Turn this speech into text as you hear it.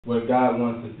what God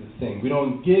wants us to sing. We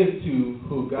don't give to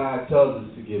who God tells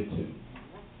us to give to.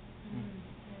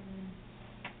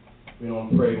 We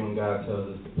don't pray when God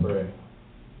tells us to pray.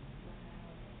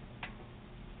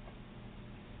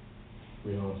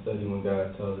 We don't study when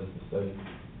God tells us to study.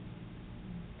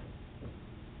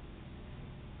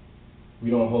 We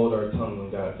don't hold our tongue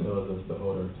when God tells us to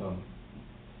hold our tongue.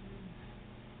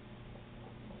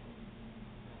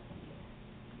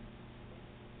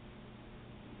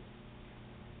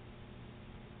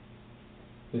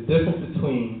 The difference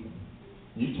between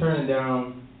you turning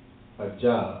down a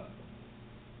job,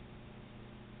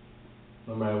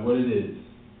 no matter what it is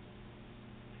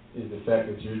the fact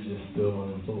that you're just still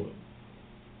unemployed.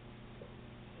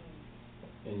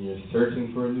 And you're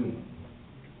searching for a new one.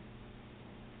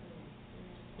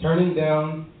 Turning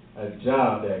down a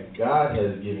job that God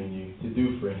has given you to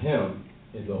do for Him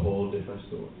is a whole different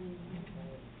story.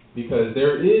 Because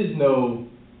there is no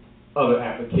other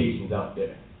applications out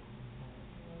there.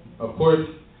 Of course,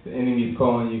 the enemy's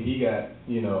calling you. He got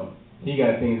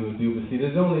things to do. But see,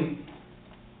 there's only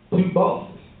two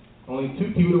bosses, only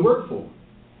two people to work for.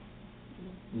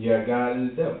 You got God and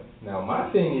the devil. Now,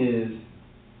 my thing is,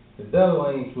 the devil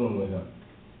ain't fooling with him.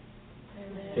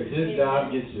 Because his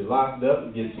job gets you locked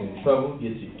up, gets you in trouble,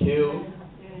 gets you killed.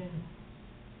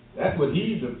 That's what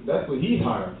he's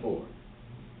hired for.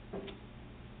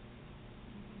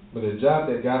 But the job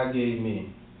that God gave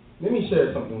me, let me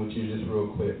share something with you just real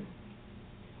quick.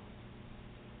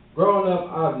 Growing up,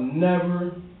 I've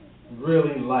never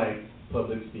really liked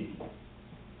public speaking.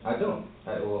 I didn't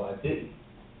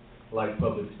like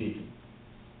public speaking.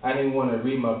 I didn't want to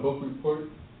read my book report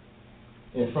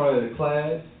in front of the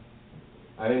class.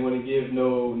 I didn't want to give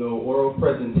no oral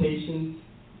presentations.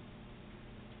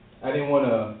 I didn't want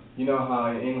to, you know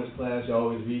how in English class you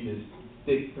always read this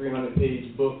thick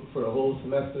 300-page book for the whole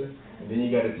semester, and then you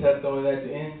got a test on it at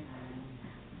the end?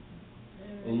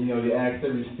 And they ask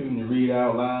every student to read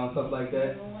out loud, stuff like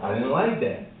that. I didn't like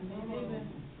that.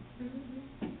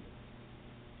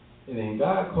 And then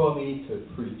God called me to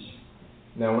preach.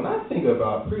 Now, when I think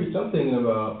about preach, I'm thinking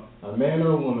about a man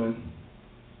or a woman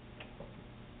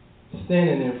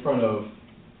standing in front of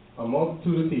a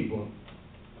multitude of people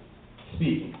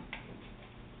speaking.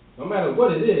 No matter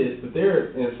what it is, but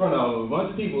they're in front of a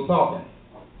bunch of people talking.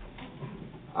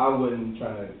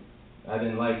 I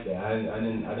didn't like that.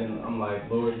 I'm like,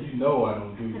 Lord, you know I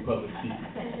don't do public speaking.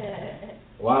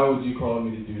 Why would you call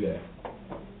me to do that?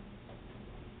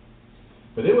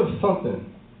 But it was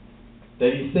something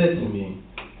that He said to me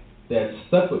that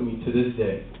stuck with me to this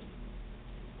day.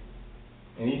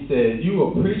 And He said, you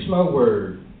will preach my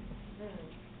word,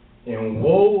 and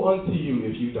woe unto you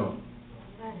if you don't.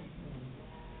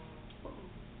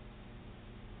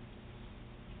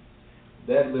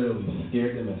 That literally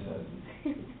scared the mess out of me.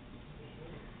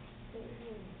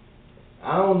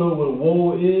 I don't know what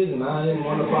woe is, and I didn't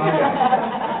want to find out.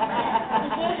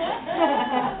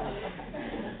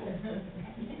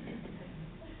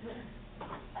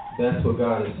 That's what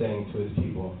God is saying to His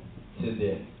people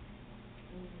today.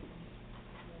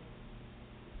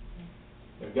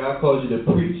 If God calls you to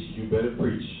preach, you better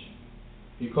preach.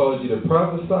 If He calls you to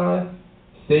prophesy,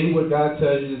 say what God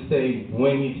tells you to say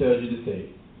when He tells you to say it.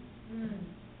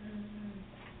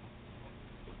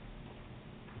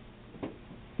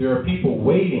 There are people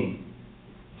waiting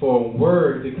for a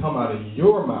word to come out of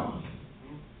your mouth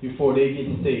before they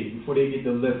get saved, before they get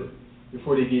delivered,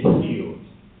 before they get healed.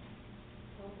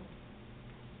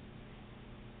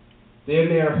 They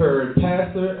may have heard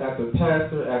pastor after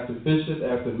pastor after bishop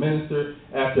after minister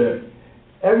after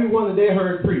everyone that they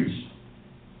heard preach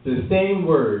the same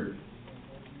word.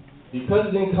 Because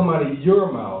it didn't come out of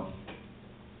your mouth,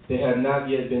 they have not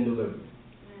yet been delivered.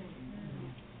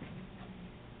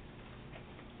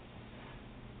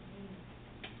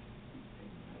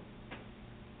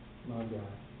 My God.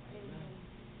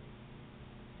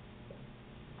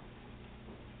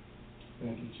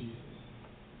 Thank you, Jesus.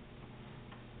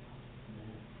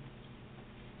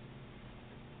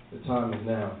 The time is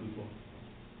now, people.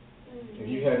 If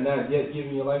you have not yet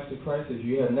given your life to Christ, if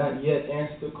you have not yet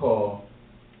answered the call,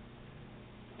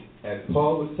 as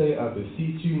Paul would say, I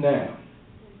beseech you now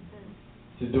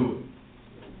to do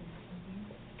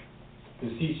it.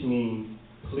 Beseech means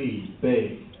plead,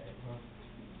 beg.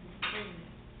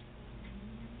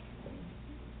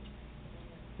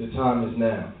 The time is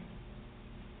now.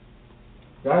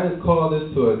 God has called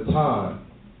us to a time,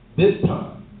 this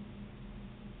time,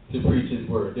 to preach His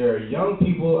word. There are young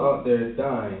people out there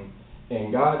dying,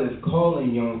 and God is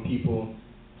calling young people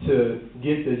to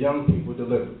get the young people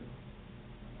delivered.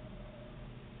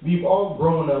 We've all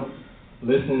grown up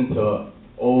listening to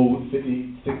old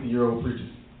 50, 60-year-old preachers.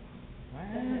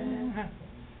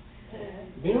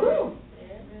 Being real.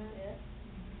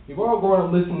 We've all grown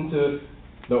up listening to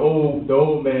the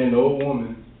old man, the old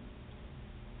woman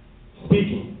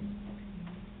speaking.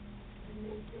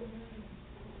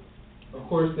 Of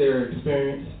course, they're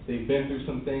experienced. They've been through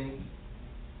some things,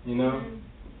 you know.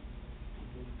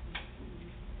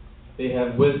 They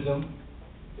have wisdom.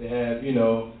 They have,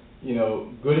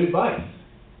 good advice.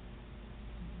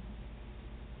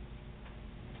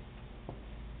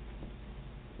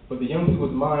 But the young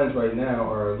people's minds right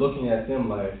now are looking at them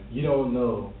like, you don't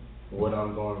know what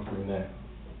I'm going through now.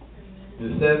 The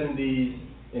 70s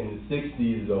and the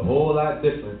 60s is a whole lot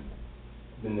different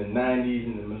than the 90s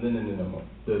and the millennium,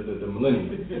 the the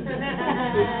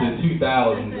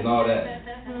 2000s and all that.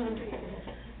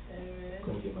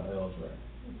 Couldn't get my L's right.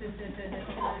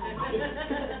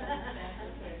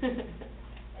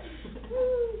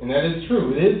 And that is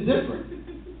true. It is different.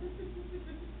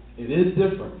 It is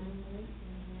different.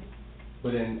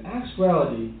 But in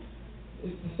actuality,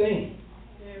 it's the same.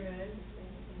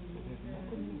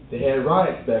 They had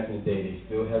riots back in the day. They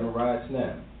still having riots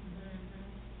now.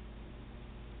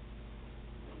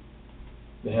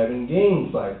 They're having gang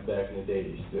fights back in the day.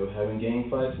 They're still having gang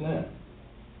fights now.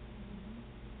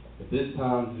 But this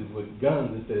time it's with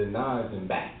guns instead of knives and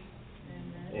bats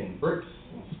and bricks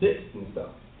and sticks and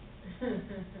stuff.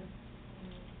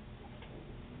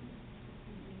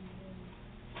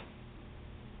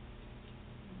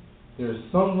 There's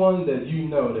someone that you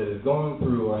know that is going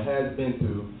through or has been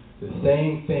through the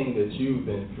same thing that you've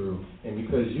been through, and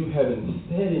because you haven't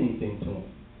said anything to them,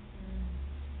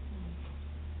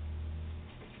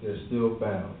 they're still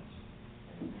bound.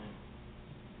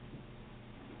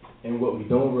 And what we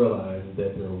don't realize is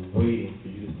that they're waiting for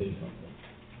you to say something.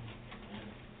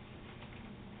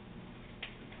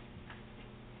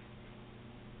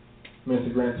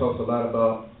 Mr. Grant talks a lot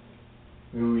about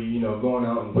going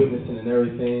out and witnessing and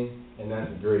everything, and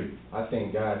that's great. I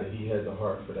thank God that He has a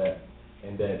heart for that,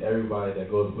 and that everybody that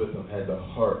goes with Him has a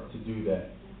heart to do that,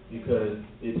 because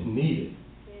it's needed.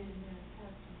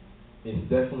 It's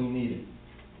definitely needed.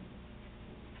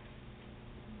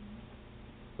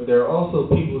 But there are also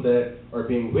people that are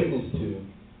being witnessed to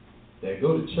that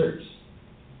go to church.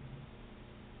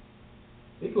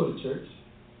 They go to church.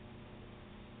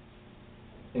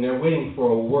 And they're waiting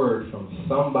for a word from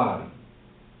somebody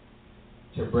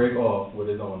to break off what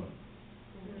is on them.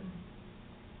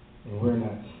 And we're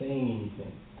not saying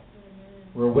anything.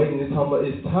 We're waiting to talk about,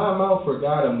 it's time out for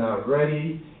God, I'm not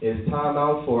ready. It's time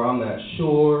out for I'm not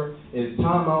sure. It's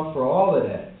time out for all of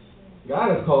that.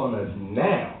 God is calling us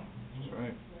now. That's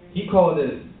right. He called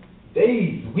us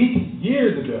days, weeks,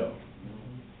 years ago.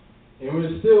 And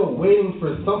we're still waiting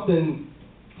for something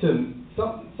to,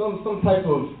 some type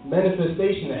of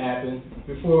manifestation to happen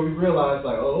before we realize,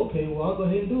 like, oh, okay, well, I'll go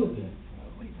ahead and do it then.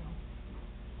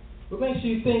 What makes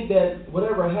you think that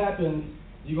whatever happens,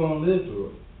 you're going to live through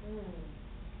it?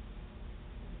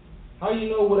 How do you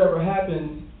know whatever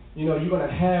happens, you're going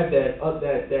to have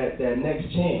that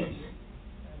next chance?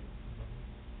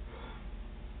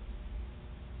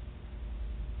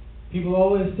 People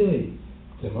always say,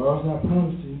 tomorrow's not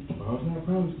promised to you, tomorrow's not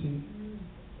promised to you.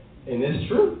 And it's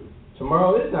true.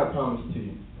 Tomorrow is not promised to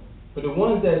you. But the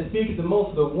ones that speak the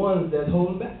most are the ones that's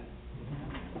holding back.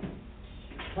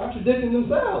 Contradicting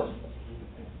themselves.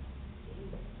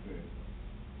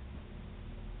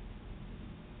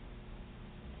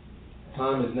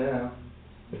 Time is now.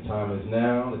 The time is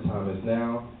now. The time is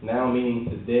now. Now meaning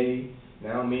today.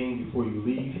 Now meaning before you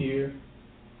leave here.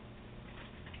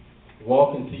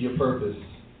 Walk into your purpose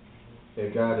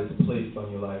that God has placed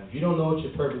on your life. If you don't know what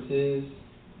your purpose is,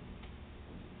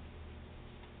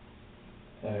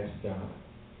 ask God.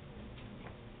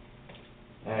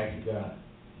 Ask God.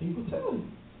 He will tell you.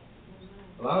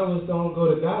 A lot of us don't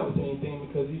go to God with anything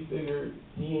because we figure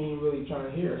He ain't really trying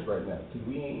to hear us right now because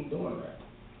we ain't doing right.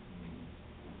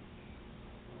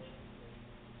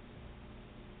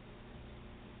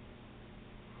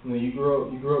 You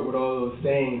grew up with all those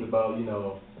sayings about,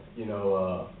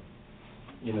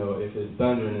 if it's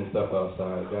thundering and stuff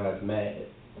outside, God's mad.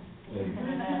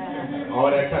 And all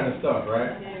that kind of stuff,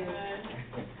 right?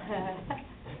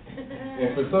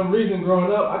 And for some reason,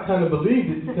 growing up, I kind of believed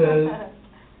it because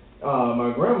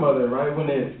my grandmother, right, when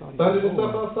it thundered and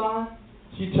stuff outside,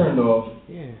 she turned off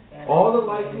all the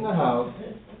lights in the house.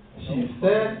 She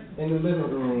sat in the living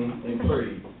room and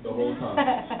prayed the whole time.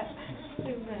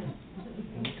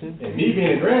 And me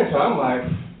being a grandchild, I'm like,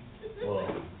 well,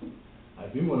 I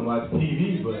do want to watch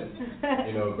TV, but,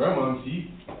 grandma, that's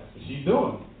what she's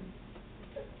doing.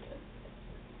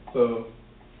 So,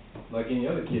 like any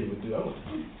other kid would do, I would